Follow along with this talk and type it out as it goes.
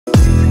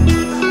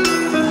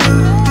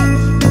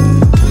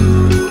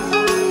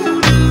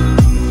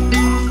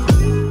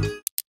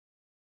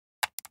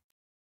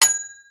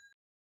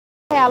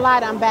gonna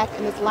lie, I'm back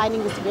and this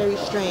lighting is very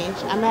strange.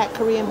 I'm at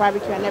Korean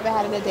barbecue. I never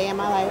had it a day in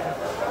my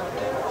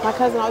life. My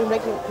cousin always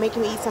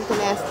making me eat something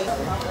nasty.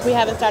 We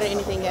haven't started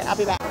anything yet. I'll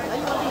be back.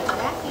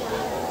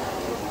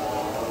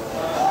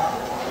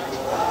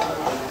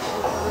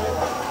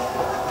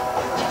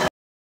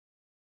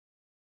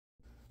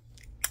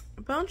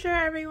 Bonjour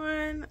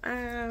everyone.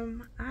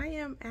 I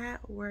am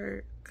at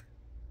work.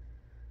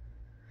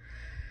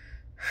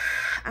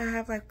 I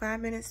have like 5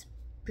 minutes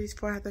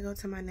before I have to go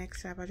to my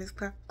next job. I just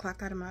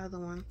clocked out of my other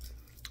one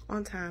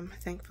on time,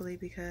 thankfully,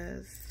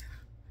 because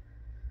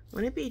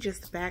when it be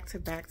just back to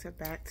back to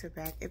back to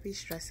back, it be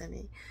stressing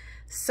me.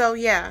 So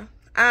yeah,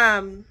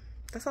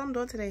 that's all I'm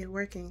doing today,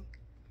 working.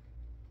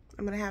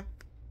 I'm gonna have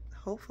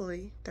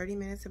hopefully 30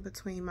 minutes in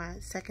between my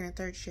second and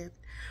third shift,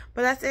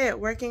 but that's it,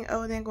 working.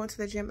 Oh, and then going to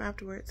the gym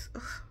afterwards.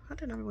 Ugh, I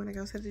don't ever want to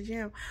go to the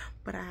gym,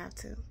 but I have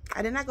to.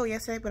 I did not go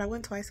yesterday, but I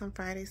went twice on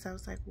Friday, so I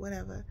was like,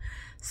 whatever.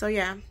 So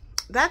yeah,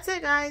 that's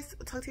it guys.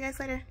 Talk to you guys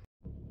later.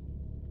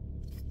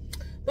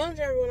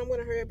 Bonjour everyone. I'm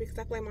gonna hurry up because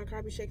I feel like my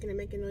car be shaking and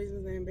making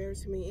noises and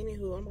embarrassing me.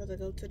 Anywho, I'm about to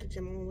go to the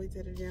gym. I'm on my way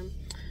to the gym.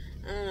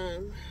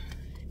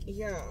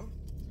 Yeah,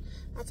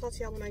 I'll talk to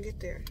y'all when I get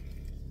there.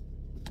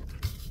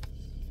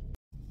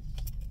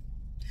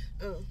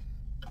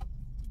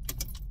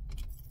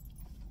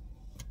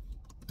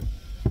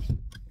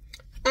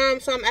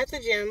 So I'm at the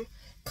gym.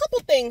 Couple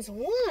things.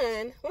 One,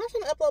 when I was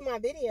trying to upload my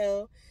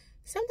video,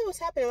 something was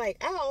happening.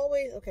 Like, I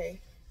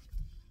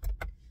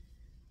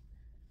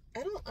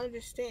don't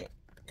understand.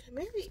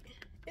 Maybe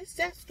it's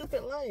that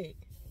stupid light.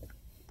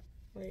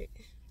 Wait,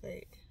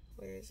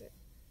 where is it?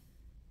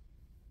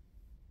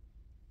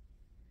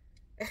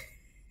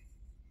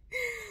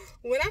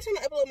 When I was trying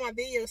to upload my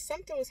video,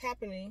 something was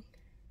happening.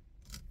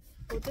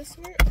 Will this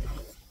work?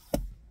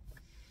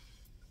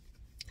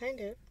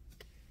 Kind of.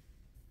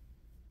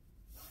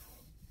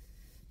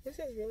 This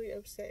is really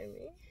upsetting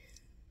me.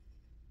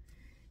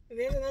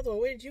 There's another one.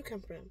 Where did you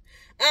come from?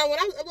 When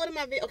I was uploading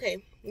my video,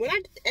 okay, when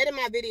I edit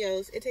my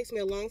videos, it takes me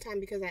a long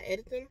time because I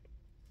edit them.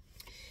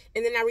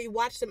 And then I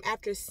rewatch them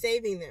after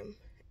saving them.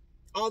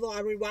 Although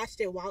I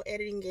rewatched it while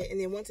editing it, and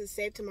then once it's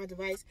saved to my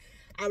device,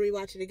 I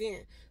rewatch it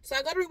again. So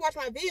I go to rewatch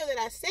my video that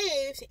I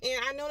saved, and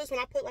I noticed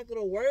when I put like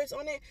little words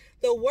on it,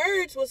 the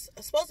words was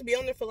supposed to be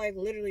on there for like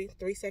literally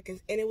 3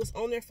 seconds, and it was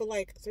on there for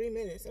like 3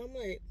 minutes. And I'm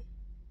like,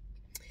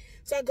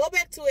 so I go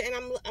back to it, and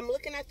I'm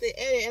looking at the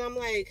edit, and I'm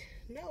like,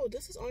 no,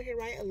 this is on here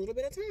right a little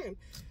bit of time.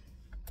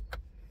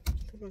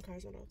 Because my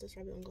car's not off, this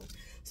probably won't go.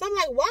 So I'm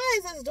like, why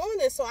is this doing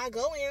this? So I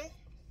go in,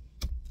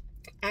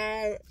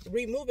 I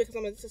remove it because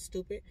I'm like, this is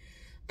stupid.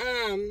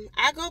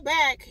 I go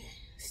back,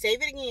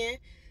 save it again,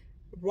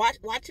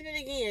 watching it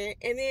again,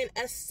 and then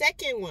a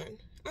second one.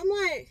 I'm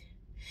like,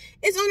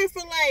 it's on it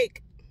for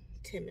like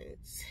 10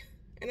 minutes.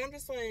 And I'm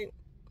just like,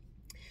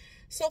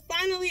 so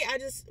finally I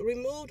just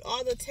removed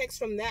all the text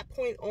from that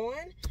point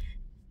on.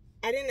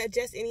 I didn't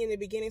adjust any in the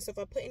beginning, so if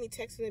I put any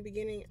text in the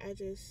beginning, I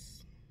did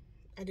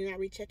not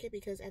recheck it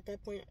because at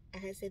that point I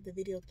had saved the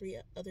video 3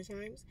 other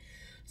times.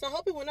 So I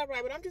hope it went up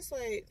right, but I'm just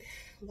like,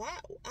 why?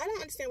 I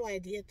don't understand why I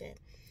did that.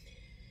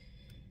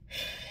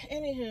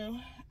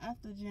 Anywho,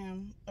 at the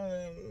gym,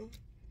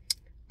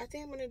 I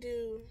think I'm gonna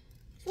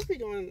supposed to be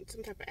doing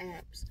some type of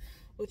abs,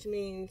 which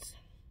means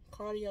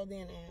cardio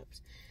then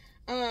abs.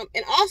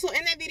 And also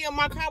in that video,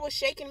 my car was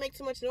shaking, make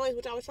too much noise,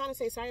 which I was trying to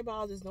say sorry about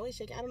all this noise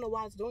shaking. I don't know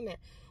why it's doing that.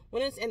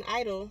 When it's in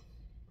idle,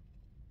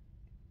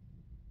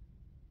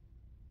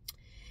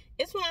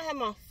 it's when I have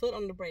my foot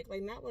on the brake,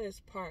 like not when it's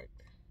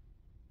parked.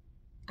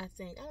 I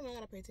think. I don't know, I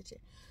gotta pay attention.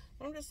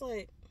 But I'm just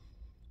like,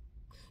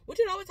 which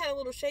it always had a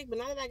little shake, but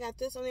now that I got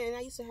this on it, and I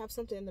used to have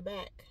something in the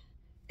back,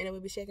 and it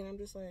would be shaking, I'm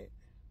just like,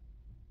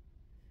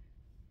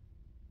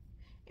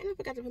 and I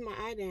forgot to put my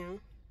eye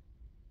down.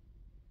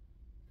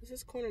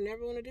 This corner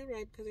never want to do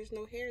right because there's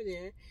no hair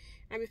there.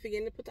 I be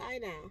forgetting to put the eye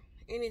down.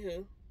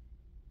 Anywho.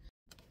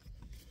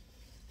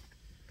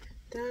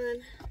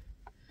 Done.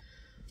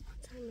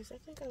 What time is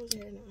it? I think I was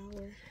here in an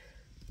hour.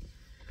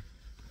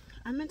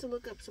 I meant to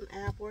look up some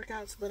ab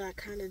workouts, but I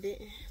kind of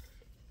didn't.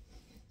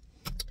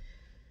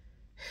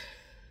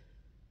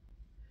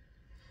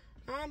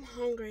 I'm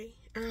hungry.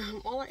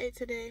 All I ate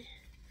today.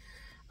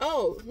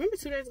 Oh, remember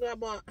 2 days ago I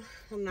bought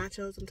some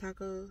nachos, some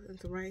tacos, and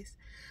some rice.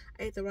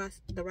 I ate the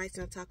rice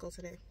and a taco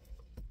today.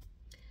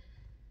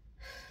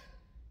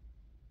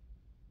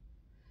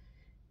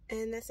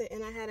 And that's it.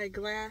 And I had a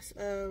glass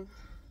of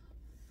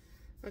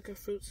like a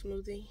fruit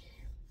smoothie,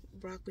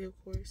 broccoli of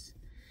course,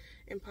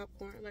 and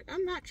popcorn. Like,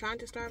 I'm not trying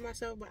to starve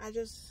myself, but I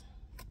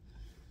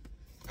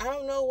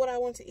don't know what I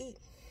want to eat.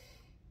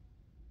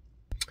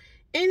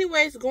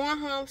 Anyways, going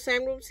home,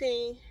 same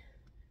routine.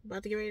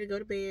 About to get ready to go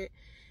to bed.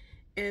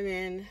 And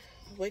then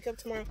wake up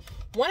tomorrow.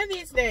 One of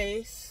these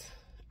days,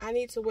 I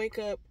need to wake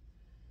up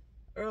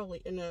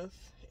early enough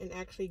and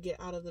actually get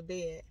out of the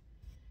bed.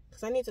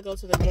 Because I need to go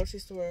to the grocery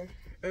store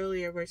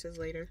earlier versus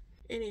later.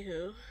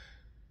 Anywho.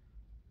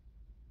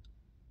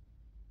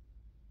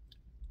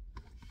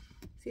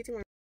 See you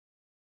tomorrow.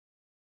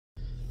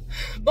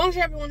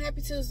 Bonjour everyone,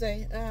 happy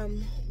Tuesday.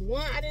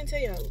 One, I didn't tell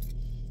y'all,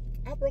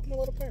 I broke my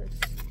little purse.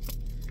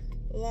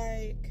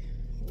 like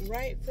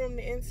right from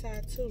the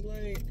inside too.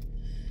 Like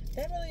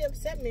that really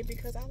upset me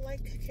because I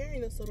like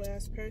carrying this little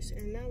ass purse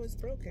and now it's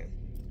broken.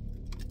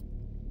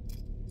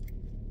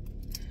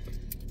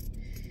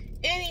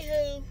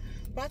 Anywho,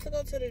 about to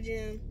go to the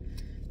gym.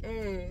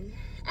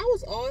 I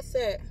was all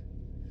set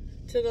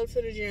to go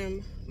to the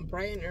gym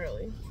bright and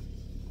early.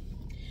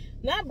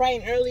 Not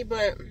bright and early,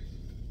 but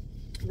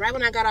right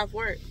when I got off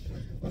work.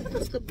 What's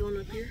this clip doing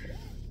up here?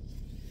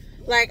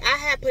 Like, I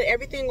had put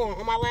everything on.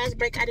 On my last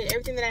break, I did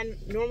everything that I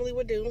normally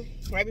would do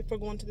right before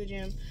going to the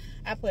gym.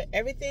 I put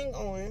everything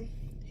on,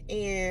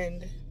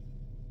 and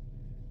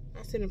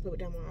I still didn't put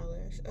down my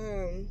eyelash.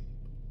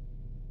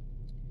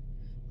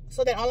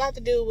 So then all I have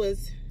to do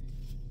was,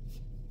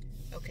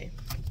 okay,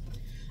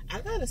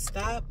 I gotta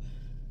stop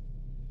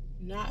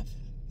not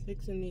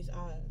fixing these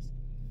eyes,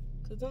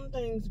 because some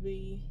things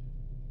be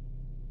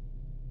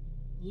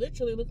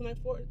literally looking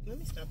like four. Let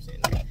me stop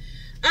saying that.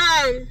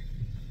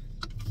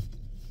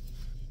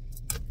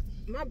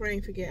 My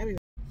brain forget everything.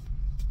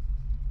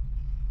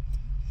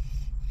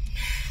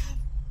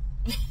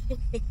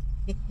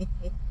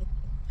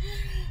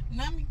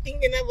 Not me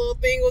thinking that little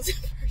thing was a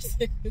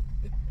person.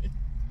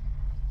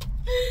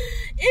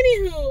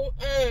 Anywho,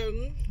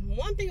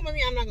 one thing about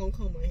me, I'm not gonna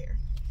comb my hair.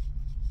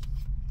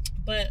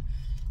 But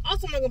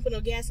also I'm not gonna put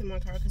no gas in my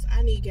car because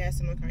I need gas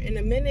in my car. In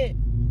a minute,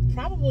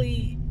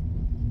 probably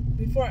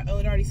before, oh,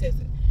 it already says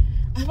it.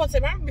 I was about to say,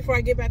 right before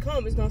I get back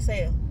home, it's gonna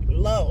say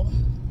low.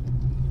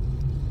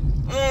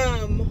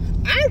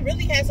 I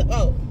really had some,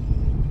 oh,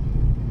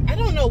 I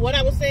don't know what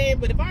I was saying,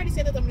 but if I already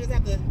said this, I'm gonna just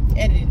have to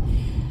edit it.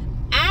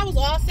 I was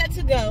all set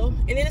to go,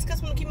 and then this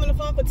customer keep me on the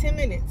phone for 10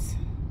 minutes.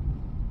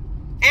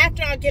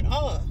 After I get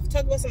off,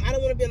 talk about something, I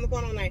don't want to be on the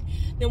phone all night.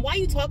 Then why are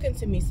you talking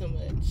to me so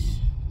much?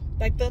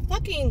 Like, the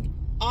fucking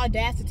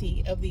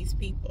audacity of these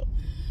people.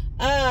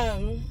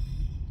 I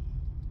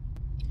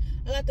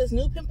got this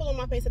new pimple on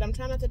my face that I'm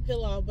trying not to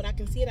peel off, but I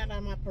can see it out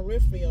of my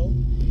peripheral.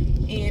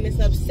 And it's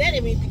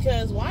upsetting me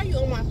because why are you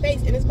on my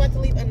face? And it's about to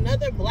leave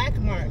another black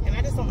mark. And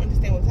I just don't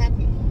understand what's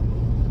happening.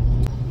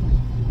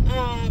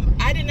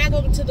 I did not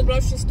go to the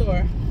grocery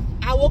store.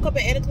 I woke up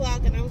at 8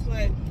 o'clock and I was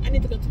like, I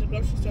need to go to the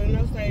grocery store. And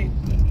I was like,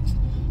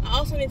 I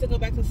also need to go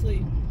back to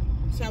sleep.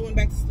 So I went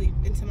back to sleep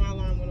until my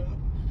alarm went off.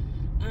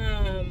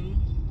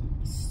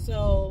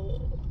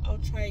 So I'll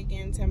try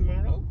again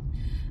tomorrow.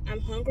 I'm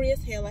hungry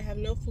as hell. I have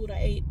no food. I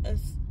ate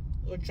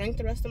or drank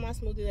the rest of my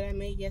smoothie that I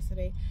made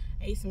yesterday.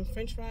 I ate some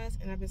french fries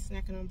and I've been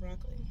snacking on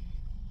broccoli.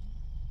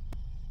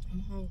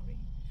 I'm hungry.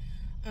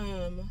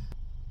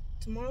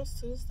 Tomorrow's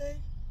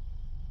Tuesday.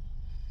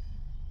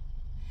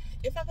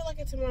 If I feel like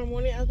it tomorrow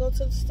morning, I'll go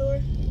to the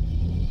store.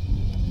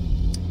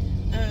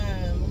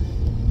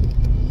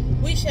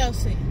 We shall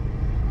see.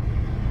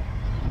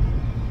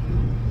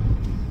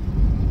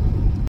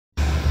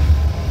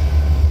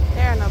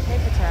 There are no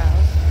paper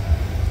towels.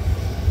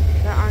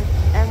 There aren't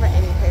ever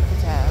any paper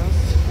towels,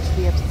 which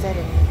be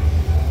upsetting me.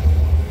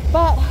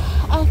 But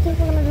I think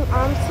we're gonna do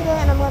arms today,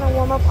 and I'm gonna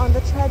warm up on the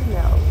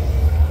treadmill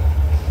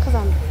because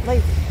I'm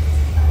lazy.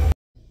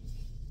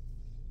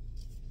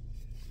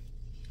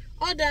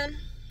 All done.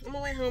 On my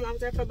way home, I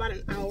was there for about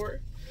an hour.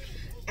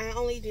 I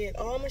only did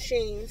all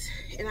machines,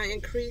 and I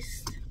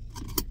increased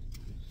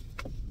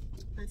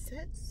my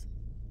sets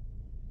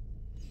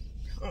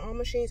on all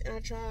machines, and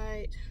I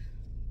tried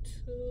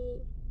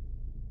two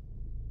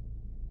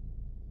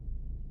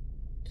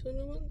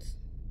new ones.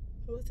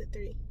 Or was it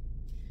 3?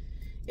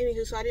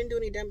 Anywho, so I didn't do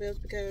any dumbbells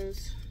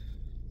because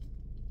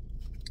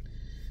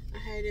I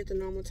had it at the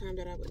normal time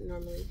that I would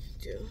normally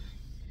do.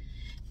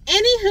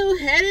 Anywho,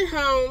 headed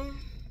home.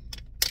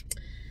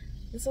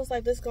 This looks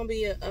like this is gonna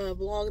be a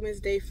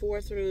Vlogmas day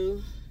 4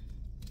 through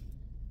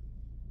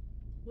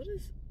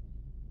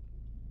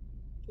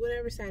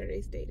whatever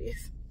Saturday's date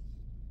is.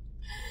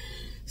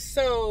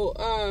 So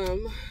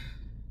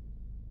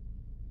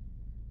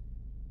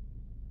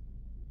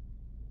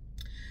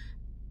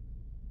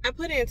I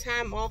put in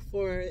time off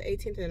for the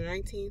 18th and the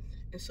 19th,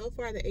 and so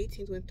far the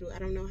 18th went through. I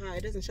don't know how.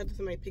 It doesn't show that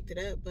somebody picked it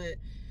up, but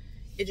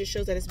it just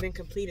shows that it's been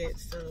completed,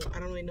 so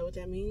I don't really know what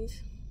that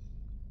means.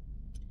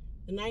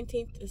 The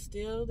 19th is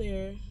still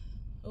there.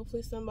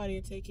 Hopefully somebody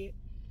will take it,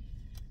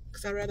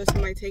 because I'd rather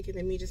somebody take it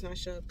than me just not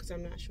show up because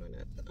I'm not showing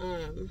up.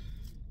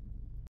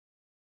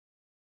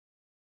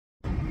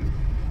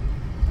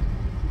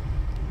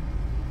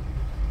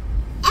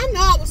 I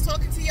know I was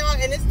talking to y'all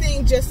and this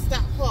thing just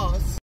stopped,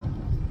 pause.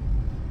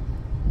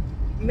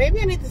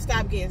 Maybe I need to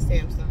stop getting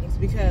Samsungs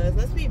because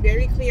let's be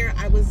very clear,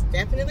 I was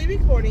definitely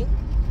recording.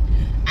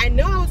 I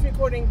know I was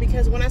recording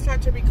because when I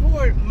start to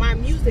record, my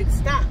music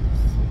stops.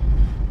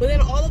 But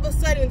then all of a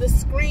sudden the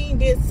screen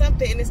did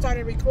something and it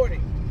started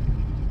recording.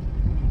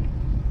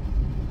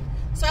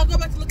 So I go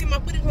back to look at my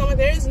footage and I'm like,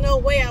 there is no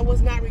way I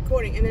was not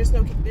recording, and there's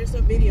no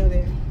video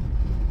there.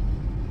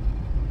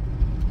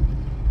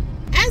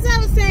 As I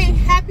was saying,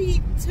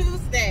 happy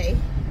Tuesday.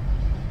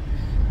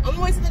 I'm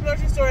going to the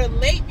grocery store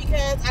late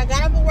because I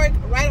got up at work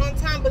right on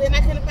time, but then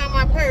I couldn't find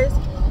my purse.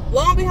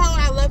 Lo and behold,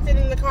 I left it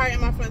in the car in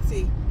my front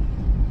seat.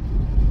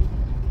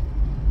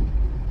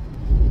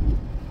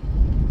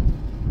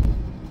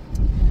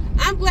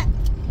 I'm glad.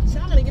 So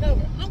I'm gonna get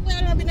over. I'm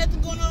glad there'll be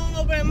nothing going on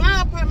over in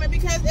my apartment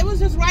because it was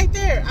just right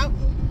there. Out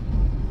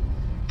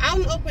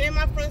in the open in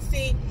my front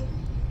seat.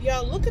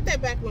 Y'all, look at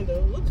that back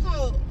window. Look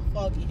how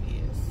foggy it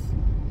is.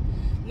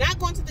 Not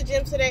going to the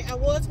gym today. I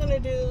was gonna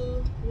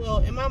do, well,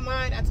 in my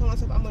mind, I told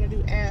myself I'm gonna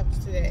do abs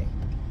today.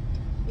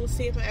 We'll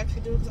see if I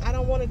actually do it because I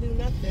don't want to do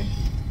nothing.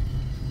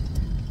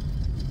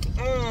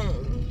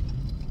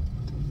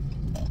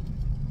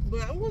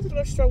 But I'm going to the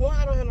grocery store. One,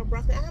 I don't have no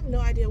broccoli. I have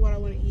no idea what I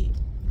want to eat.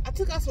 I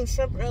took out some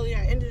shrimp earlier.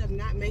 I ended up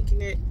not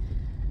making it.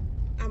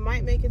 I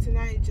might make it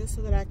tonight just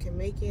so that I can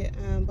make it.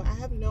 But I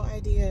have no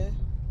idea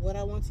what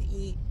I want to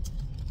eat.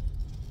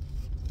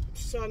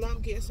 So I know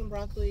I'm getting some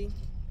broccoli,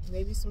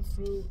 maybe some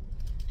fruit.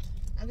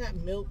 I got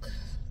milk,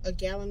 a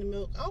gallon of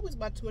milk. I always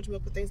buy too much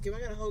milk for Thanksgiving.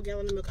 I got a whole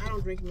gallon of milk. I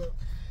don't drink milk.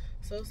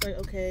 So it's like,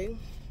 okay,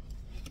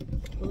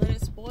 let it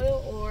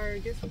spoil or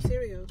get some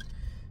cereal.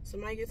 So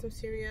I might get some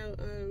cereal.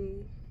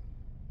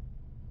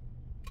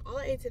 All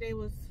I ate today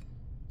was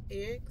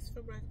eggs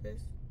for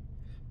breakfast,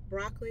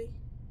 broccoli,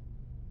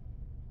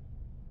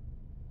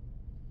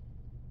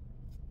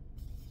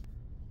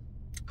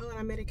 oh, and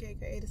I made a cake.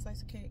 I ate a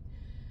slice of cake.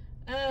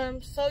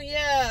 So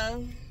yeah.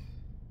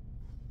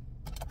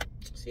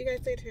 See you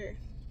guys later.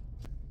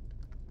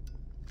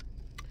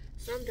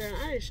 So I'm done.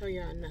 I didn't show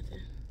y'all nothing.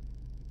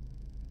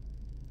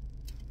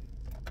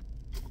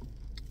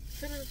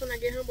 Feeling when I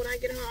get home. When I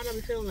get home, I don't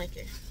be feeling like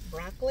it.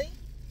 Broccoli.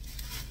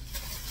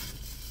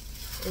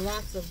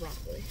 Lots of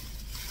broccoli.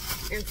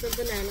 And some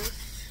bananas.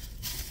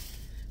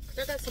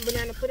 I got some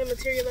banana pudding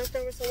material left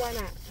over, so why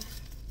not?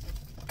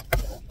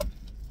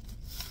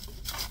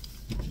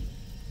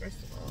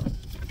 First of all, a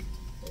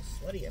little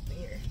sweaty up in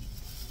here.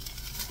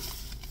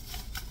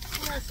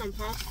 I got some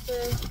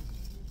pasta.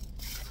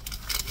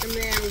 And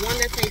then one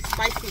that's a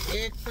spicy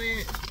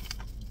eggplant.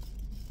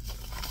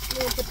 I'm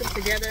gonna put them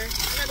together.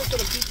 I got this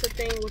little pizza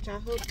thing, which I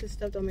hope this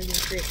stuff don't make me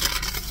sick.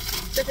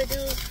 So if it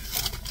do,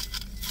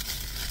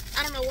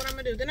 I don't know what I'm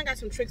gonna do. Then I got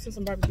some tricks and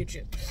some barbecue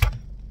chips.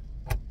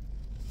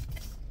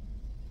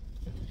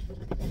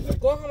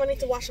 Going home, I need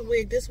to wash a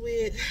wig. This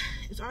wig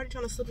is already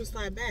trying to slip and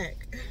slide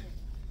back.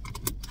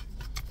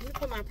 Let me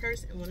put my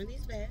purse in one of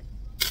these bags.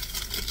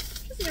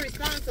 This is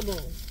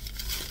irresponsible.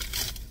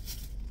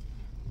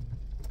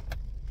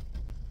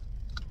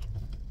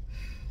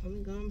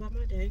 I'm going about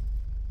my day.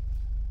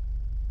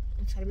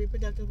 I'm trying to be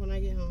productive when I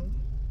get home.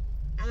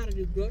 I gotta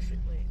do grocery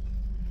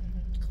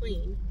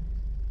clean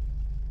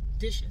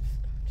dishes.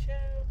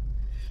 Child.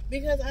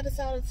 Because I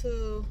decided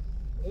to,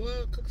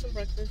 one, cook some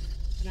breakfast.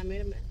 And I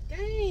made a mess.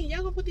 Dang,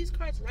 y'all gonna put these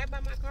carts right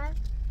by my car?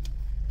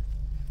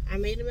 I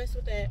made a mess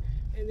with that.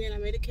 And then I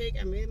made a cake.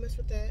 I made a mess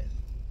with that.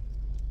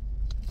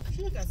 I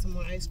should have got some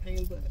more ice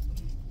cream, but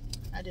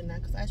I did not.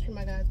 Because ice cream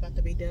I got is about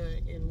to be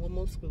done in one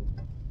more scoop.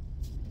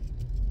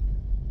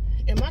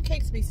 And my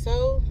cakes be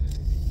so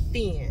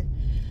thin.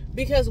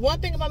 Because one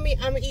thing about me,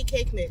 I'm going to eat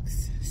cake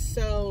mix.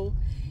 So,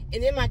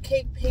 and then my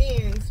cake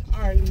pans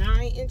are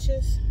 9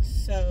 inches.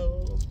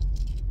 So,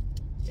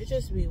 it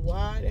just be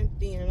wide and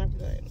thin. And I be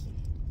like...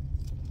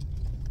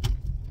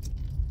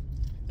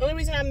 The only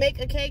reason I make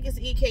a cake is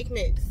to eat cake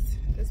mix.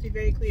 Let's be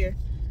very clear.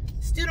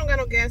 Still don't got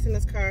no gas in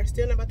this car.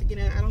 Still not about to get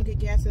in. I don't get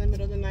gas in the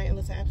middle of the night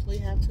unless I absolutely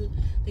have to.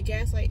 The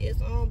gas light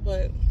is on,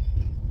 but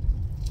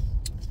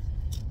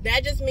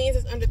that just means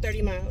it's under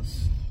 30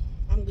 miles.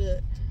 I'm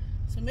good.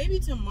 So maybe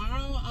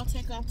tomorrow I'll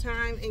take off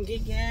time and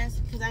get gas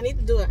because I need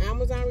to do an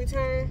Amazon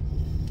return.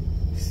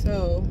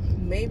 So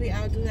maybe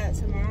I'll do that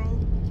tomorrow.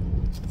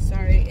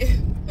 Sorry.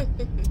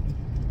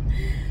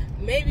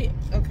 Maybe.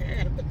 Okay,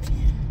 I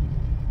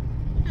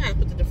gotta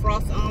put the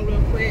defroster on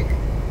real quick.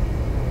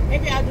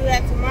 Maybe I'll do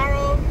that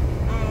tomorrow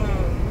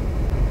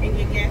and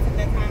get gas at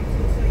that time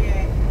too. So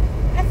yeah,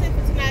 that's it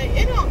for tonight.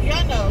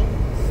 Y'all know,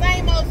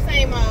 same old,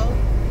 same old.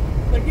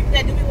 For the people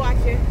that do be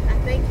watching, I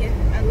thank you.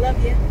 I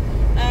love you.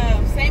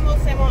 Same old,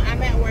 same old.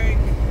 I'm at work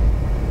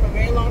for a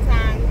very long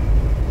time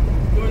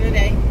during the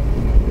day.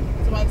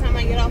 So by the time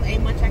I get off,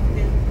 ain't much I can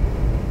do.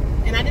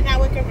 And I did not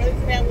wake up early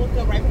today. I woke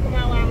up right before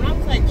my alarm and I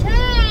was like,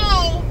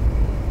 ciao.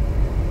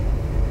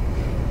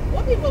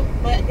 What people,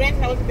 but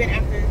granted I was in bed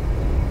after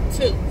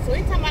 2. So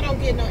anytime I don't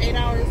get no 8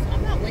 hours,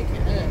 I'm not waking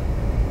up.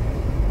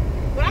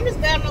 But I'm just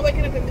glad I'm not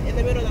waking up in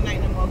the middle of the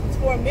night no more. Because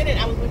for a minute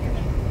I was waking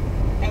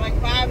up at like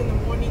 5 in the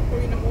morning,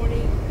 3 in the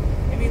morning,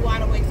 and be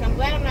wide awake. So I'm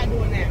glad I'm not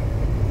doing that.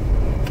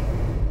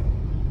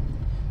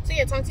 So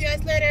yeah, talk to you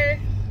guys later.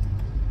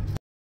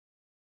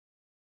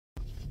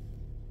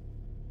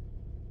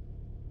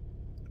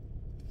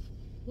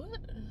 What?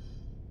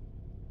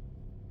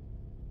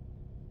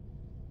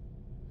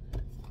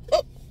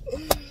 Oh.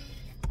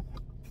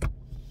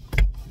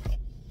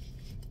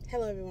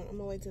 Hello everyone. On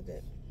my way to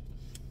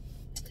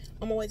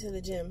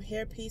the gym.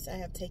 Hair piece I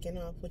have taken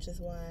off, which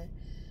is why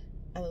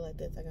I look like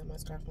this. I got my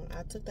scarf on.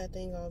 I took that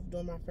thing off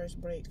during my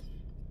first break.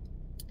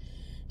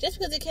 Just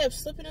because it kept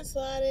slipping and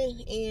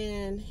sliding,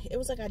 and it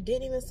was like I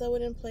didn't even sew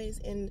it in place.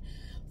 And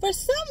for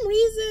some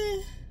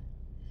reason,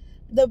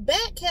 the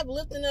back kept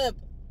lifting up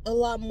a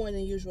lot more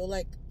than usual.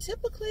 Like,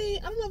 typically,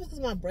 I don't know if it's because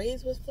my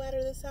braids was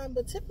flatter this time,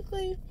 but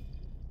typically,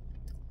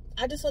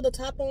 I just sew the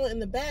top on and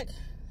the back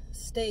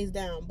stays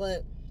down,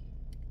 but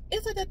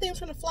it's like that thing's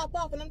trying to flop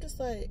off, and I'm just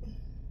like,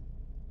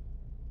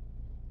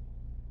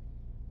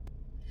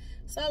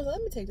 so I was like,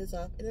 let me take this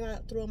off, and then I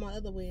threw on my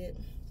other wig,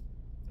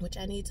 which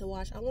I need to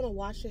wash. I want to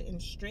wash it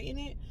and straighten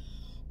it,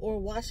 or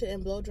wash it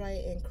and blow dry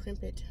it and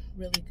crimp it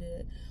really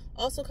good.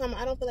 Also,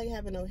 I don't feel like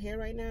having no hair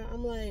right now.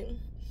 I'm like,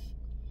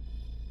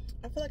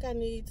 I feel like I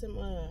need some,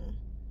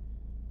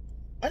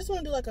 I just want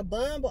to do like a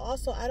bun, but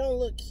also I don't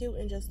look cute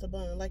in just a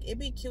bun. Like, it'd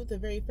be cute the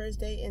very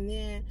first day, and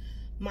then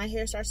my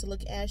hair starts to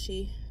look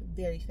ashy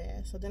very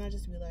fast. So then I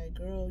just be like,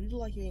 girl, you look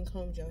like you ain't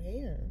combed your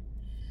hair.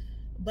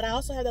 But I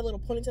also have that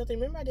little ponytail thing.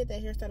 Remember I did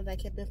that hairstyle that I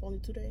kept in for only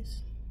 2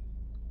 days?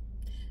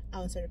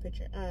 I'll insert a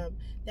picture.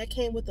 That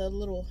came with a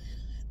little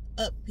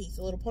up piece,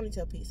 a little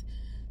ponytail piece.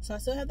 So I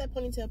still have that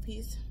ponytail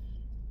piece.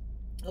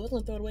 I was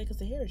gonna throw it away because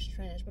the hair is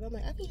trash, but I'm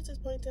like, I can use this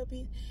ponytail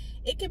piece.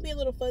 It can be a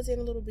little fuzzy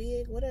and a little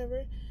big,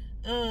 whatever.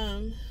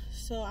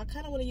 So I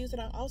kind of want to use it.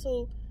 I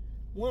also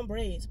want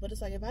braids, but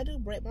it's like, if I do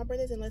my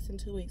birthday's in less than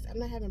 2 weeks. I'm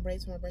not having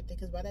braids for my birthday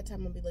because by that time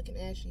I'm gonna be looking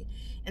ashy,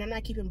 and I'm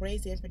not keeping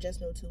braids in for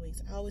just no 2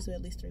 weeks. I always do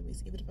at least 3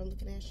 weeks, even if I'm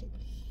looking ashy.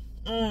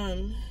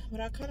 But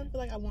I kind of feel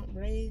like I want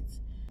braids.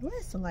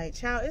 Where's the light,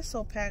 child? It's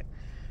so packed.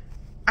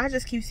 I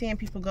just keep seeing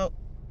people go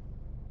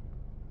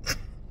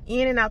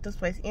in and out this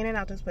place, in and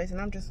out this place,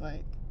 and I'm just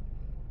like,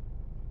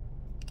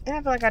 and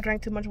I feel like I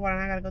drank too much water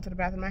and I gotta go to the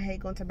bathroom. I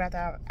hate going to the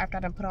bathroom after I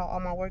done put all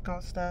my work on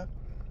stuff.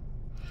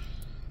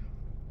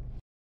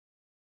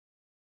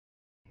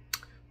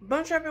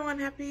 Bonjour everyone,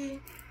 happy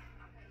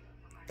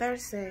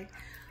Thursday.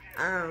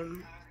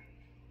 Gotta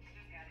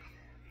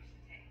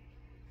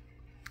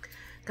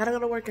go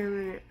to work in a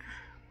minute.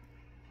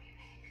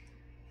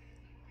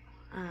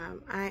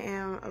 I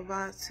am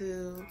about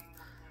to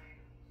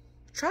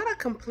try to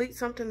complete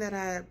something that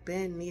I've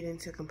been needing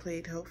to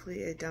complete. Hopefully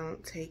it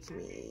don't take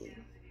me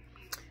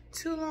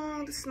too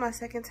long. This is my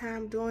second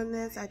time doing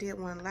this. I did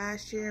one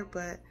last year,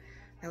 but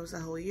that was a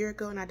whole year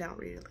ago, and I don't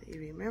really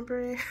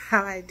remember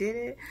how I did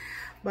it.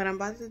 But I'm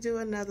about to do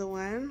another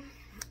one,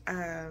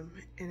 and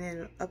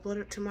then upload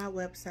it to my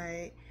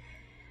website.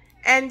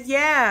 And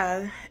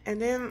yeah,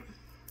 and then,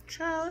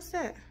 child, what's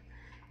that?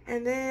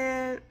 And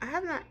then I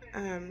have not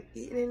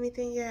eaten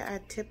anything yet.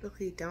 I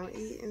typically don't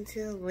eat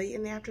until late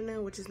in the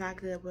afternoon, which is not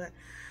good, but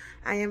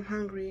I am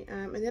hungry.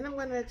 And then I'm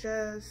gonna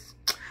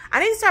I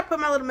need to start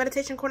putting my little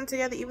meditation corner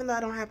together, even though I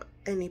don't have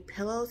any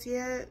pillows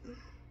yet.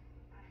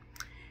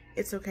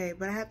 It's okay,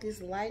 but I have these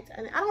lights,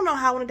 and I don't know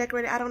how I want to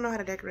decorate it. I don't know how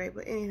to decorate,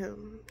 but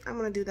anywho, I'm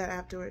gonna do that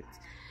afterwards.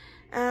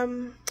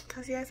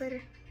 Talk to you guys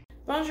later.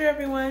 Bonjour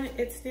everyone,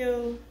 it's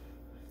still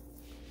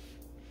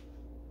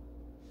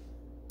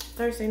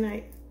Thursday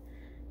night.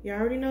 You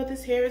already know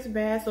this hair is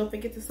bad, so if it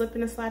gets to slip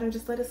and slide,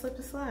 just let it slip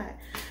and slide.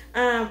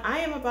 I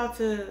am about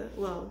to,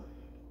 well,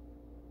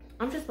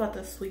 I'm just about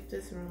to sweep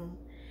this room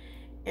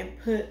and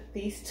put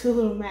these 2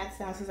 little mats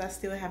down since I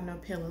still have no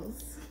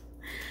pillows.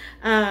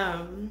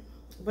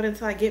 But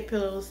until I get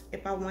pillows,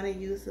 if I want to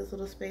use this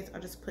little space,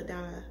 I'll just put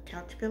down a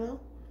couch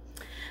pillow.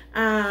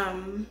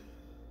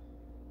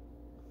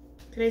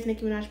 Today's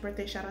Nicki Minaj's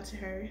birthday. Shout out to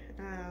her.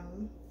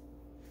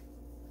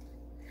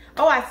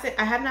 Oh, I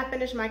have not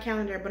finished my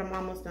calendar, but I'm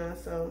almost done,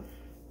 so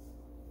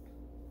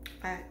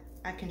I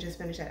can just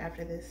finish that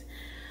after this.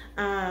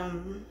 I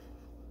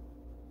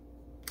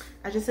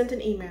just sent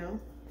an email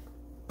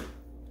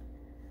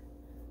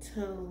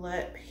to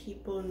let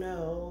people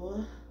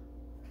know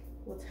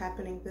what's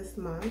happening this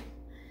month.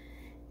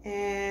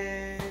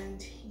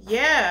 And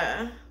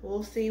yeah,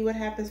 we'll see what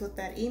happens with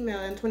that email.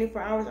 In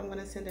 24 hours, I'm going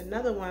to send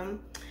another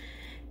one.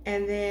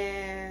 And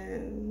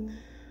then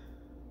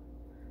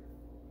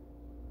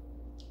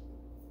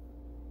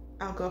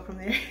I'll go from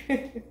there.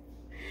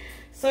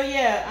 So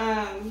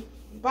yeah,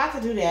 about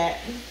to do that.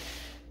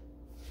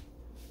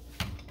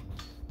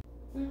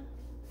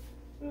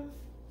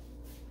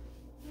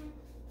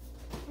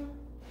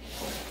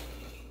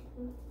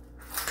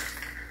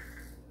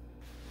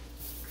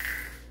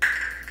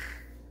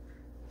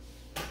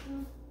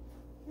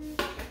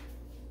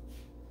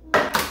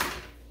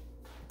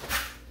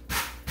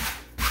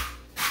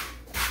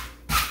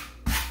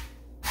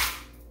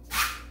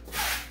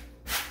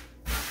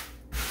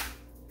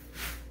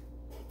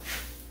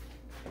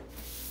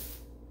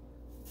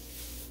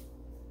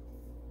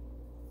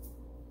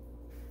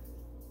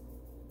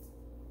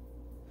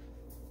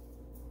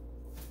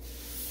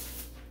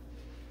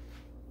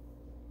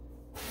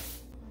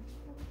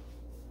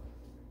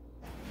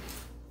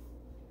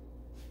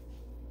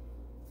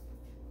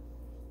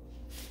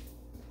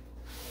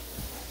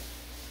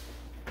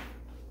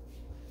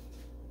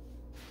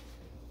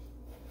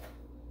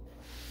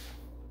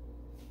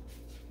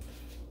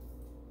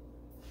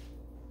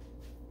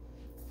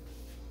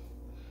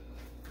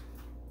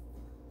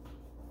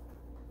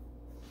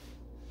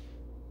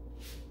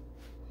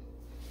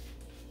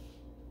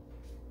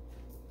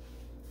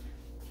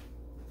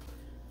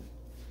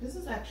 This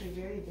is actually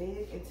very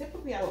big, and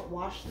typically I would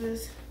wash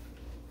this.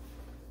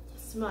 It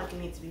smells like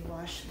it needs to be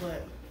washed,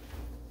 but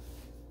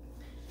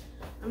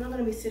I'm not going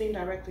to be sitting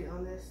directly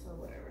on this, so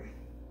whatever.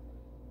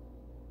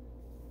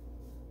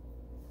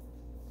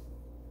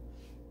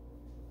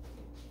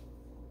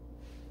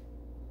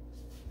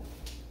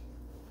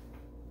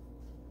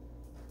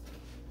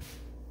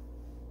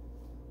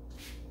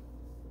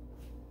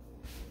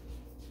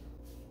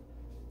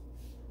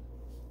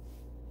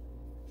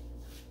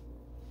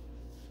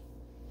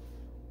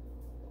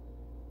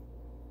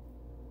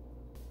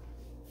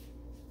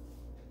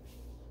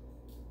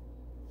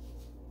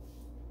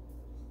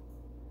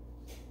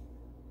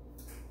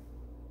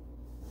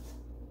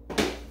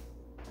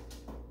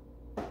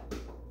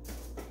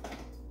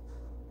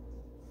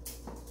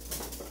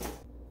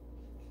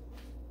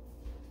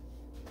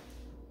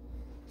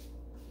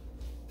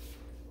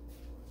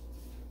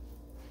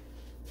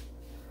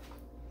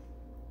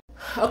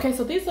 Okay,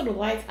 so these are the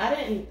lights.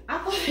 I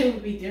thought it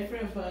would be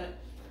different, but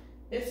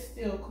it's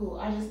still cool.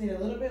 I just need a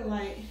little bit of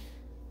light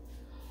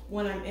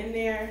when I'm in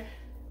there.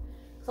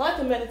 So I like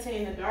to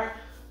meditate in the dark,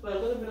 but a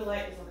little bit of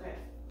light is okay.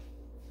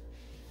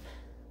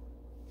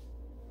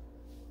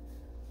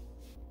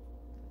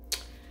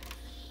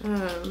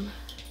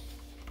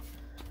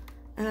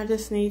 And I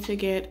just need to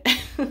get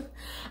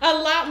a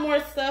lot more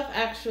stuff,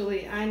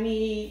 actually. I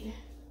need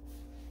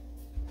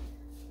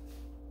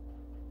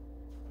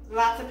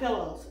lots of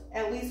pillows.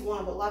 At least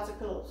one, but lots of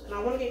pillows. And I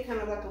want to get kind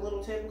of like a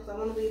little table because I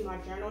want to leave my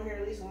journal here.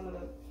 At least one of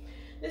them.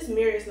 This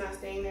mirror is not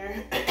staying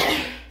there.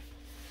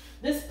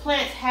 This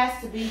plant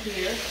has to be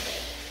here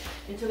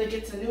until it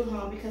gets a new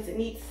home because it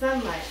needs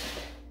sunlight.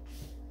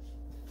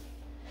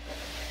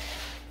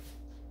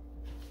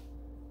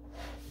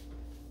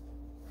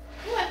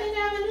 Oh, I think I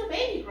have a new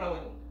baby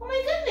growing. Oh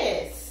my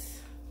goodness.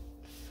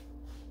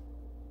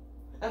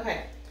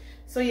 Okay.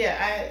 So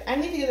yeah, I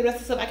need to get the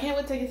rest of the stuff. I can't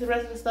wait to get the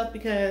rest of the stuff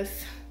because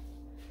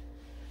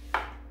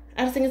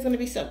I just think it's going to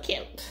be so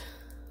cute.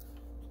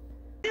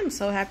 I'm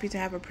so happy to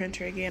have a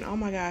printer again. Oh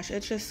my gosh,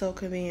 it's just so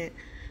convenient.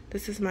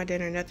 This is my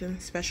dinner, nothing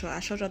special. I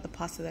showed you the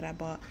pasta that I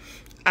bought.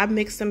 I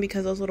mixed them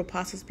because those little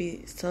pastas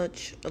be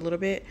such a little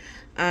bit.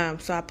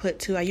 So I put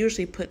two. I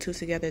usually put two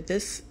together.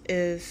 This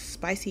is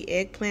spicy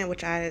eggplant,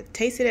 which I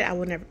tasted it. I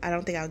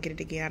don't think I'll get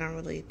it again. I don't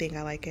really think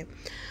I like it.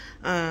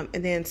 And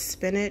then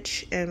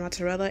spinach and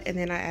mozzarella, and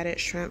then I added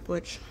shrimp,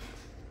 which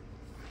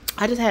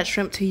I just had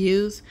shrimp to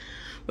use,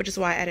 which is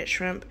why I added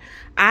shrimp.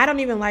 I don't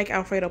even like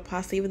Alfredo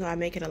pasta, even though I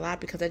make it a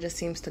lot, because that just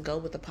seems to go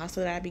with the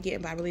pasta that I be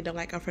getting. But I really don't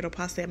like Alfredo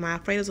pasta. And my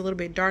Alfredo's a little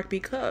bit dark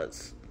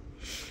because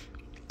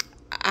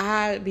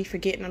I be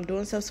forgetting I'm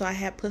doing stuff. So I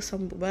had put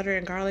some butter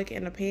and garlic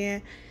in the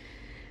pan.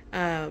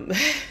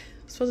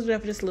 Supposed to do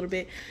that for just a little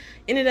bit.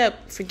 Ended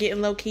up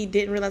forgetting low key.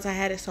 Didn't realize I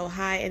had it so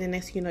high, and then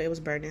next thing you know, it was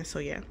burning. So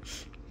yeah.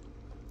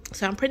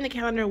 So I'm printing the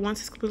calendar. Once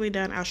it's completely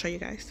done, I'll show you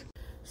guys.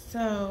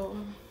 So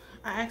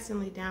I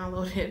accidentally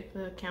downloaded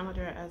the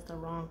calendar as the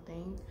wrong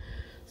thing.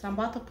 So I'm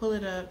about to pull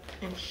it up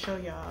and show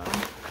y'all.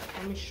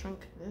 Let me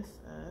shrink this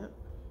up.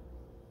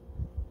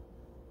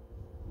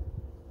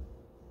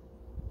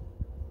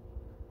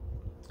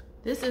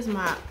 This is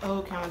my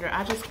old calendar.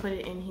 I just put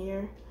it in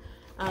here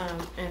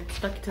and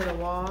stuck it to the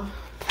wall.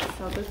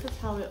 So this is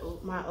how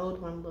my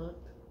old one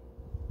looked.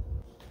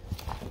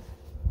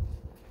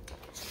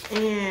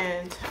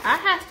 And I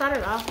had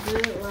started off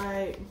good,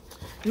 like,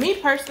 me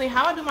personally,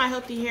 how I do my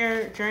healthy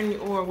hair journey,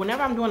 or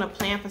whenever I'm doing a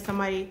plan for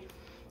somebody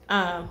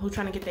who's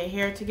trying to get their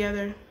hair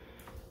together,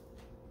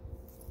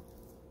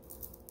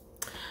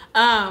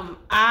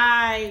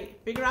 I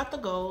figure out the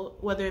goal,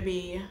 whether it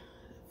be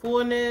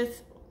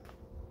fullness,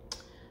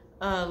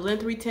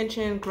 length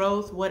retention,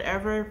 growth,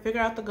 whatever.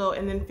 Figure out the goal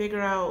and then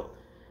figure out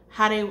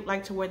how they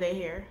like to wear their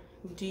hair.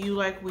 Do you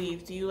like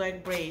weaves? Do you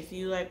like braids? Do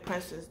you like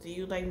presses? Do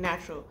you like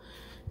natural?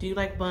 Do you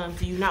like buns?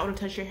 Do you not want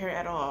to touch your hair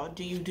at all?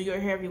 Do you do your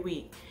hair every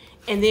week?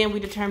 And then we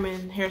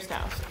determine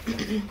hairstyles.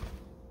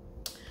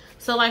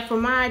 So like for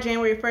my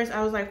January 1st,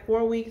 I was like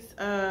 4 weeks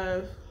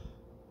of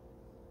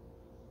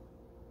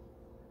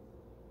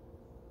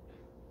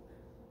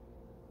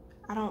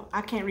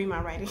I can't read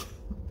my writing.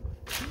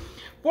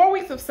 4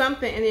 weeks of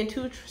something, and then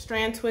 2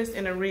 strand twists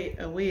and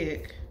a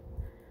wig.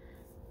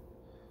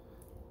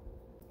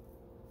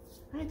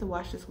 I need to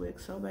wash this wig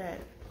so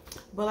bad.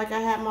 But like I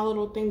had my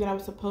little thing that I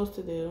was supposed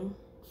to do.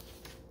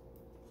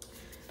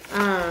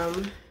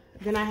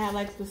 Then I had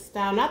like the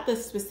style, not the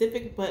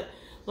specific, but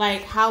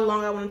like how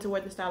long I wanted to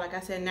wear the style. Like I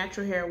said,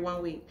 natural hair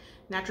 1 week,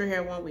 natural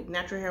hair 1 week,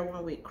 natural hair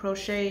 1 week,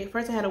 crochet.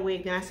 First I had a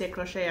wig, then I said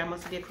crochet. I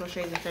must have did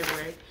crochets in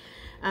February.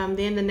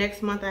 Then the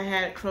next month I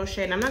had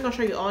crochet, and I'm not gonna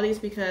show you all these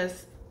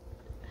because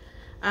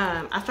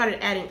I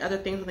started adding other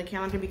things on the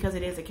calendar because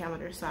it is a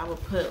calendar. So I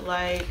would put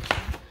like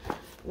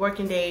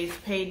working days,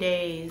 pay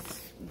days,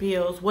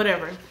 bills,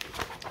 whatever.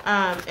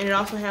 And it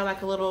also had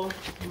like a little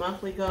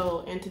monthly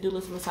goal and to-do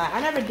list on the side. I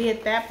never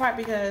did that part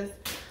because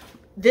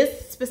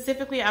this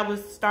specifically, I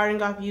was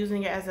starting off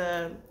using it as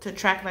to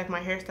track like my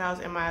hairstyles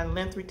and my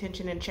length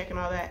retention and checking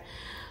all that.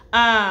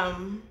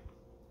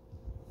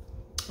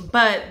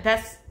 But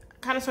that's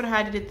kind of sort of how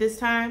I did it this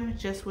time,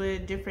 just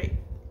with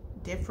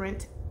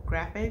different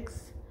graphics.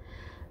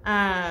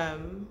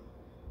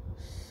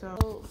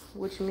 So,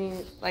 which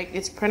means like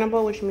it's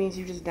printable, which means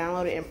you just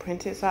download it and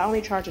print it. So I only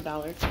charge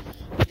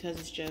 $1 because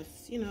it's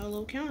just, you know, a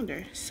little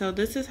calendar. So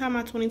this is how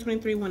my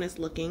 2023 one is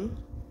looking.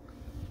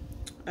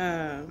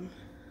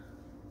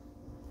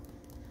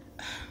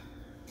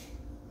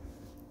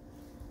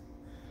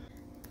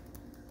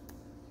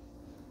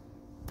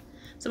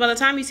 So by the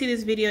time you see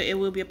this video, it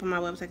will be up on my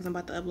website because I'm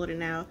about to upload it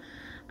now.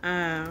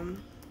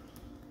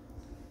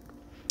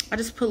 I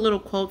just put little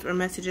quotes or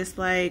messages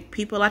like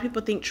a lot of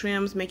people think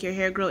trims make your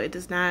hair grow. It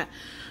does not.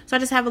 So I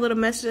just have a little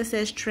message that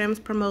says trims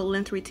promote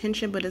length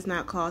retention but does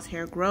not cause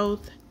hair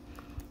growth.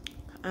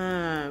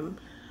 A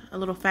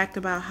little fact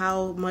about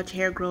how much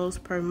hair grows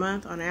per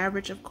month on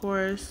average, of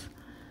course.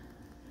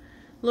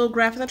 Little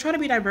graphics. I try to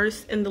be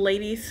diverse in the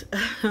ladies.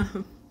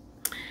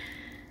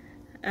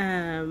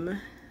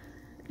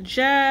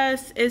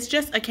 it's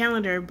just a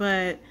calendar,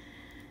 but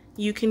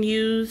you can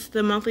use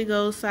the monthly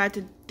goals side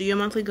to do your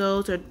monthly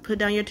goals or put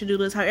down your to-do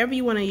list, however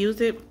you want to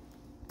use it.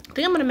 I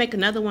think I'm gonna make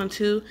another one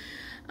too.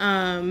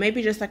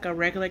 Maybe just like a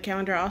regular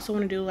calendar. I also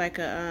want to do like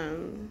a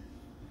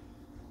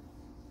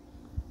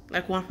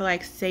like one for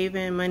like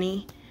saving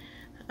money.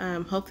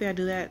 Hopefully I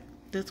do that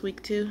this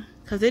week too,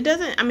 because it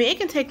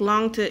doesn't take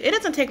long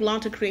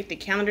to create the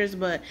calendars,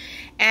 but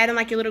adding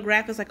like your little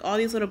graphics, like all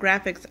these little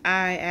graphics,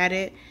 I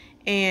added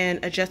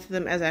and adjusted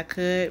them as I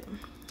could.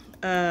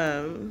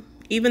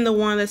 Even the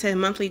one that said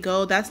monthly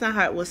goal, that's not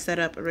how it was set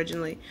up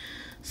originally,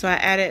 so I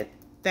added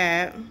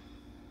that.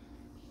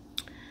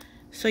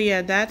 So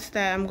yeah, that's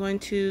that. I'm going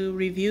to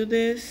review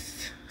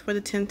this for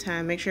the 10th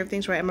time, make sure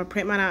everything's right. I'm gonna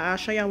print mine out. I'll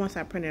show y'all once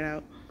I print it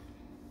out.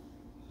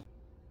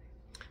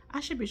 I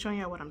should be showing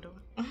y'all what I'm doing.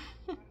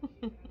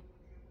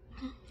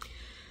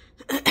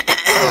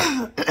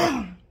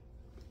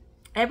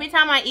 Every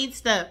time I eat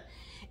stuff,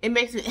 it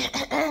makes it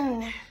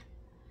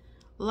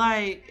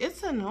like,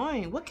 it's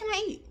annoying. What can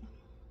I eat?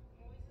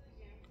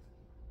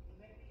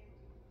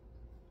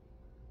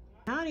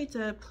 Now I need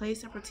to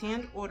place a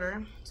pretend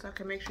order so I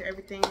can make sure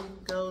everything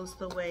goes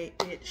the way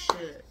it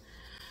should.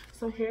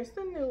 So here's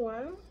the new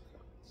one.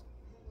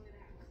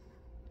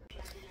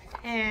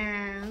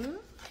 And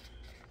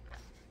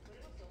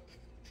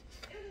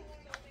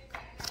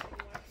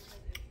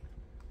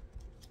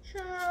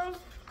child.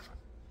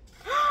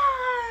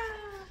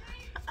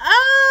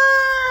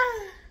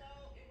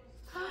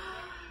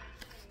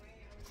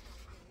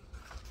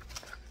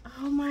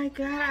 Oh my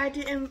God, I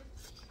didn't.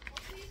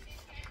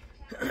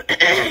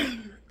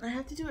 I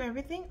have to do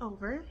everything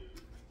over.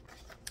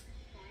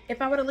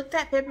 If I would have looked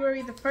at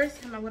February the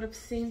first time, I would have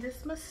seen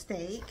this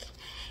mistake.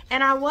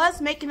 And I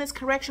was making this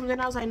correction, but then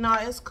I was like, nah,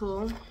 it's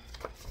cool.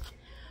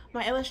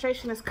 My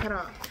illustration is cut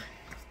off.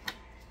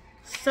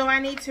 So I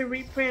need to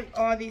reprint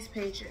all these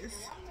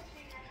pages.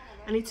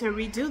 I need to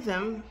redo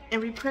them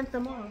and reprint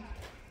them all.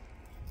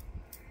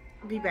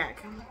 I'll be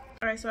back.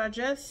 All right, so I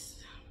just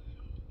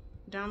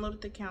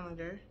downloaded the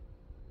calendar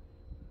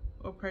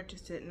or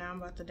purchased it. Now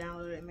I'm about to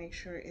download it and make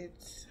sure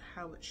it's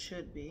how it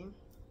should be.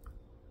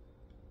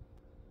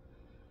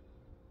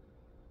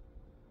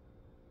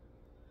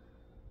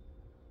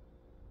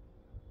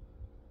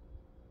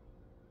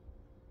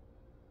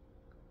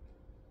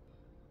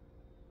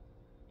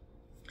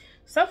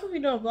 Some people be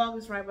doing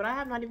Vlogmas right, but I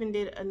have not even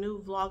did a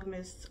new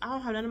Vlogmas. I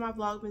don't have none of my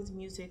Vlogmas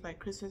music, like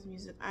Christmas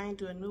music. I ain't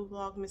do a new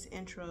Vlogmas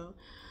intro.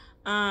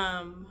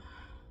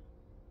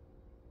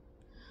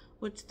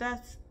 Which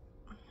that's,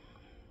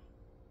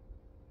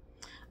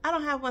 I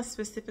don't have one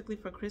specifically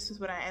for Christmas,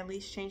 but I at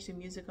least changed the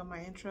music on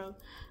my intro.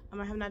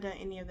 I have not done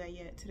any of that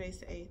yet. Today's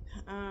the 8th.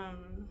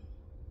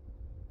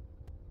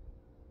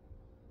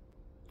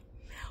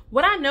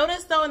 What I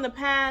noticed though in the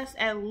past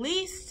at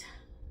least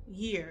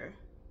year,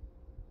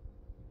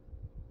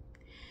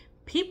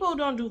 people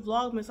don't do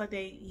Vlogmas like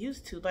they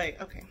used to.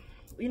 Like, okay,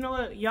 you know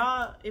what,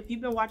 y'all, if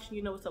you've been watching,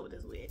 you know what's up with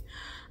this wig.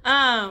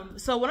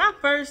 So when I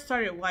first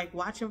started like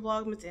watching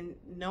Vlogmas and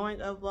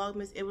knowing of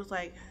Vlogmas, it was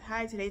like,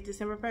 hi, today's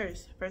December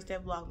 1st, first day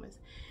of Vlogmas.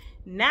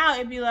 Now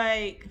it'd be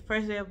like,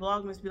 first day of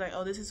Vlogmas, be like,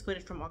 oh, this is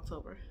footage from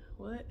October.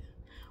 What?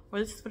 Or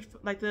this is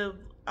like the,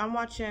 I'm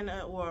watching,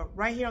 or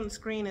right here on the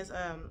screen is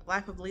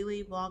Life of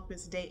Lily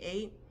Vlogmas day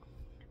 8.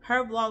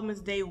 Her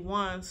Vlogmas day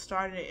 1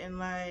 started in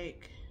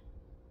like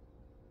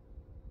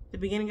the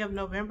beginning of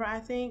November,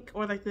 I think,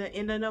 or like the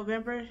end of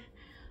November.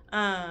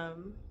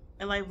 And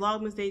like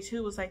Vlogmas day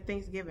 2 was like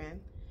Thanksgiving.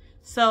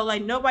 So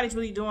like nobody's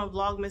really doing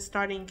Vlogmas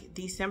starting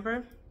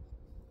December.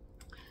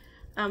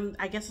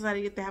 I guess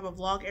I get to have a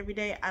vlog every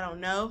day. I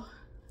don't know,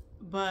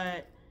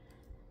 but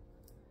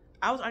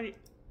I was already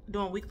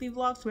doing weekly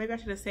vlogs, so maybe I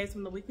should have saved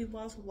some of the weekly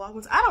vlogs for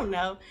Vlogmas. I don't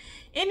know.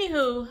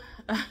 Anywho,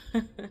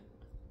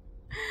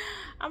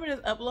 I'm gonna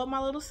just upload my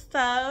little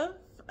stuff.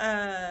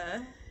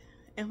 And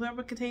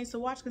whoever continues to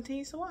watch,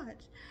 continues to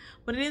watch.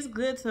 But it is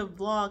good to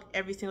vlog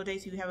every single day,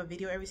 so you have a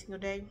video every single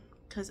day.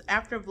 Because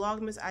after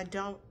Vlogmas, I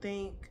don't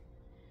think,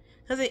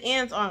 because it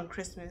ends on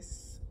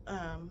Christmas.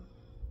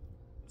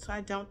 So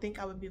I don't think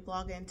I would be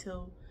vlogging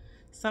until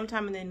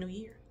sometime in the new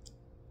year.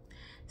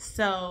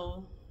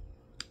 So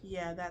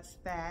yeah, that's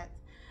that.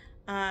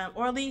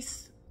 Or at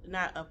least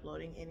not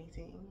uploading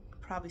anything.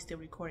 Probably still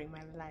recording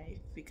my life,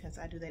 because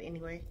I do that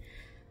anyway.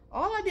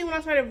 All I did when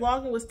I started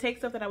vlogging was take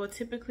stuff that I would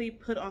typically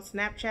put on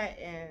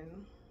Snapchat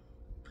and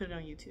put it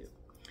on YouTube.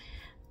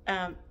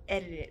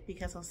 Edit it,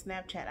 because on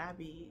Snapchat I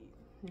be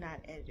not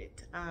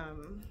edited.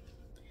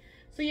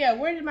 So yeah,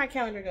 where did my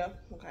calendar go?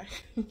 Okay.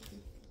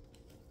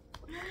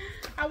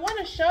 I want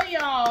to show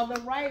y'all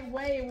the right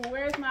way.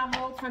 Where's my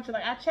whole country?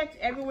 Like, I checked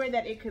everywhere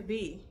that it could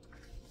be.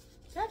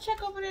 Did I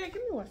check over there? Give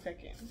me 1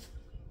 second.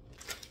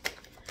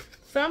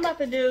 So I'm about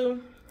to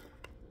do,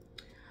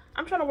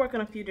 I'm trying to work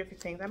on a few different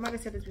things. I might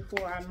have said this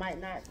before, I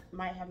might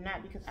have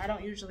not, because I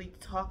don't usually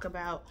talk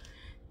about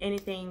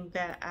anything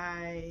that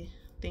I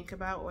think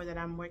about or that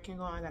I'm working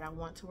on, or that I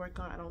want to work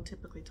on. I don't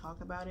typically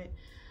talk about it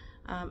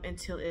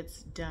until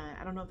it's done.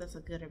 I don't know if that's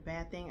a good or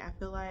bad thing. I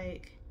feel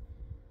like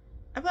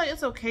I feel like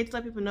it's okay to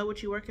let people know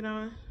what you're working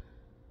on.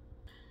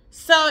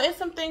 So it's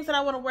some things that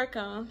I want to work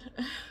on.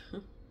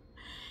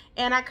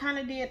 And I kind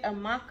of did a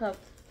mock-up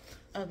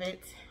of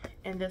it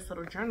in this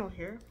little journal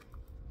here.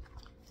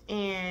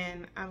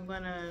 And I'm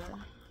going to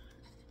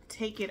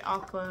take it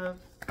off of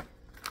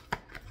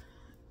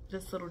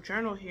this little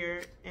journal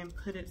here and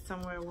put it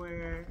somewhere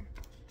where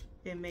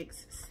it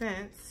makes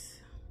sense.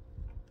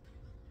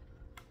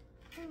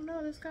 Oh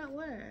no, this got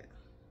wet.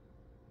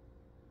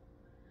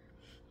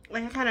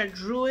 Like I kind of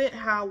drew it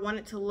how I want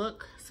it to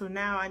look. So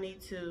now I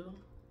need to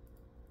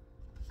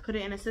put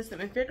it in a system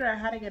and figure out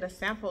how to get a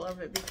sample of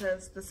it,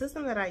 because the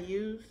system that I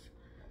use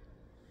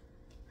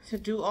to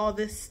do all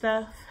this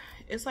stuff,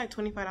 it's like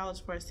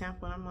 $25 for a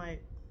sample. And I'm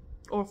like,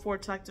 or for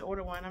to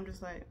order one. I'm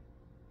just like,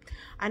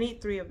 I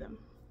need 3 of them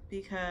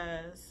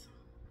because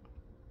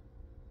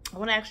I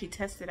want to actually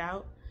test it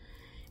out,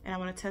 and I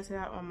want to test it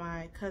out on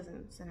my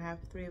cousins, and I have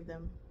 3 of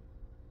them,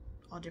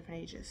 all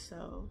different ages.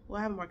 So, well,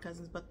 I have more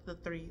cousins, but the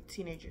 3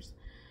 teenagers.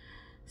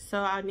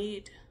 So I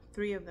need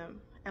 3 of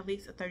them, at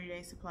least a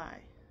 30-day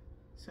supply.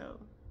 So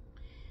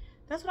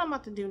that's what I'm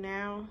about to do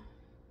now.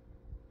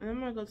 And I'm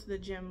gonna go to the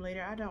gym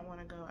later. I don't want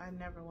to go. I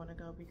never want to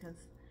go because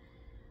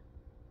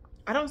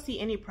I don't see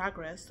any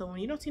progress. So when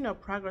you don't see no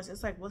progress,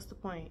 it's like, what's the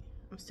point?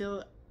 I'm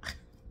still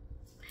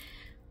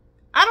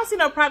I don't see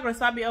no progress,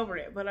 so I'll be over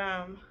it. But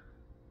I'm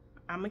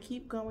gonna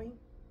keep going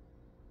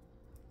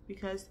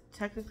because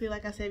technically,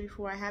 like I said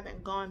before, I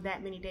haven't gone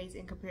that many days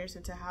in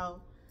comparison to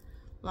how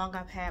long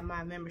I've had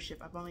my membership.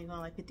 I've only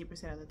gone like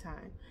 50% of the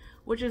time,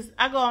 which is,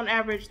 I go on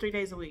average 3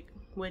 days a week,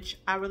 which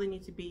I really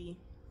need to be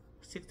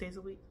 6 days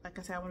a week. Like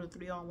I said, I want to do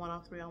 3 on, 1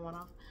 off, 3 on, 1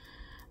 off.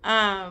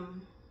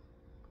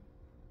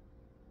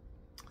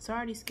 So I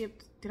already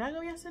skipped. Did I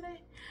go yesterday?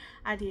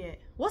 I did.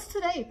 What's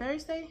today?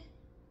 Thursday?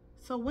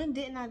 So when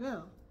didn't I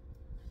go?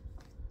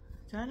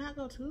 Did I not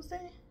go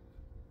Tuesday?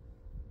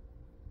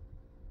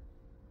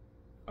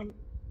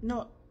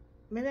 No,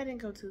 maybe I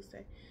didn't go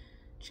Tuesday.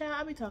 Child,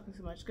 I'll be talking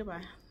too much.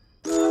 Goodbye.